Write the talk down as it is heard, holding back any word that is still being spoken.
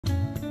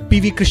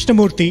P.V.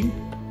 Krishnamurti.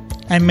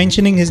 I'm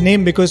mentioning his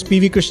name because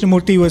P.V.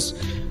 Krishnamurti was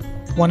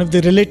one of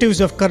the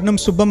relatives of Karnam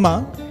Subbamma.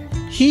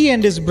 He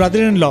and his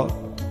brother-in-law,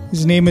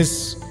 his name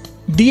is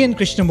D.N.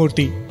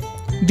 Krishnamurti.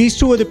 These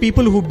two were the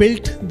people who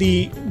built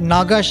the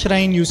Naga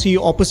shrine you see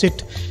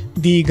opposite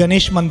the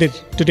Ganesh Mandir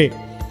today.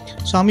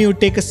 Swami would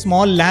take a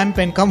small lamp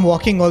and come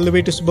walking all the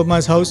way to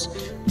Subbamma's house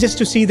just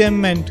to see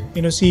them and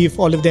see if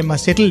all of them are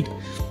settled.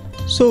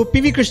 So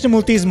P.V.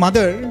 Krishnamurti's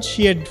mother,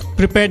 she had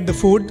prepared the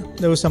food.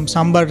 There was some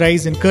sambar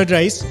rice and curd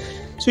rice.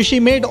 So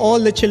she made all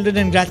the children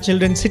and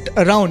grandchildren sit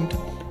around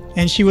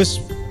and she was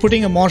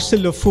putting a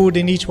morsel of food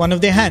in each one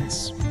of their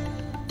hands.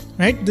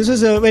 Right? This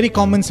is a very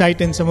common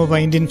sight in some of our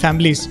Indian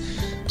families.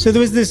 So there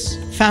was this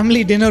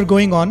family dinner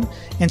going on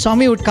and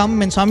Swami would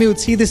come and Swami would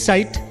see this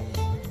sight.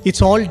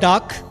 It's all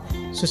dark.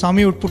 So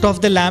Swami would put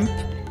off the lamp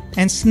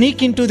and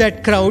sneak into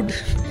that crowd,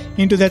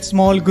 into that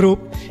small group,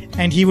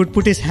 and he would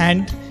put his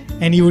hand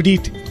and he would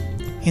eat.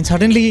 And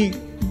suddenly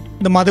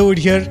the mother would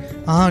hear,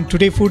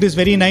 today food is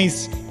very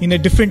nice, in a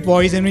different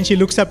voice, and when she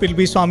looks up, it will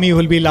be Swami who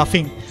will be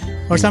laughing.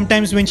 Or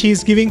sometimes when she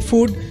is giving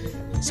food,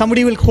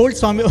 somebody will hold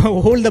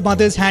the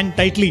mother's hand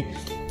tightly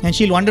and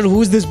she'll wonder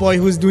who's this boy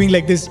who's doing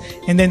like this,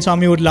 and then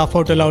Swami would laugh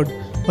out aloud.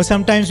 Or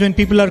sometimes when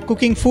people are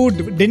cooking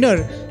food,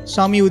 dinner,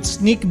 Swami would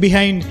sneak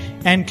behind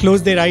and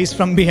close their eyes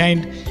from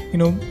behind.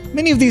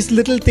 Many of these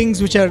little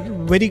things which are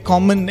very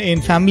common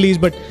in families,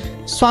 but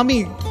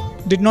Swami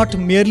did not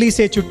merely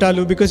say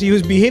Chuttalu because he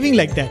was behaving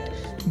like that.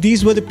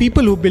 These were the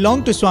people who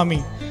belonged to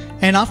Swami.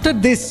 And after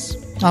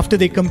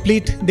they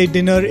complete their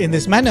dinner in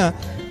this manner,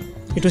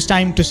 it was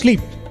time to sleep.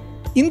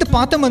 In the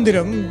Patha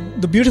Mandiram,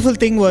 the beautiful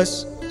thing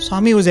was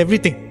Swami was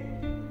everything.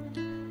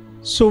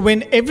 So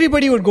when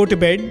everybody would go to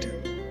bed,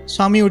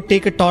 Swami would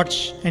take a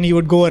torch and he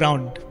would go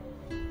around.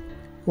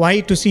 Why?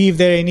 To see if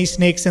there are any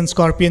snakes and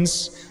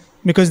scorpions,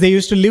 because they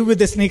used to live with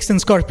the snakes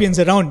and scorpions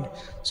around.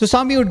 So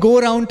Swami would go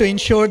around to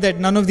ensure that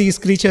none of these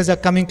creatures are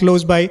coming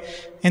close by.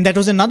 And that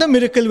was another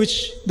miracle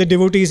which the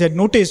devotees had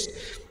noticed,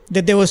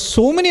 that there were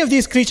so many of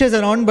these creatures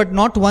around, but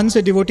not once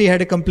a devotee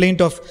had a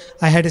complaint of,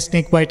 I had a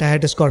snake bite, I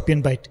had a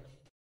scorpion bite.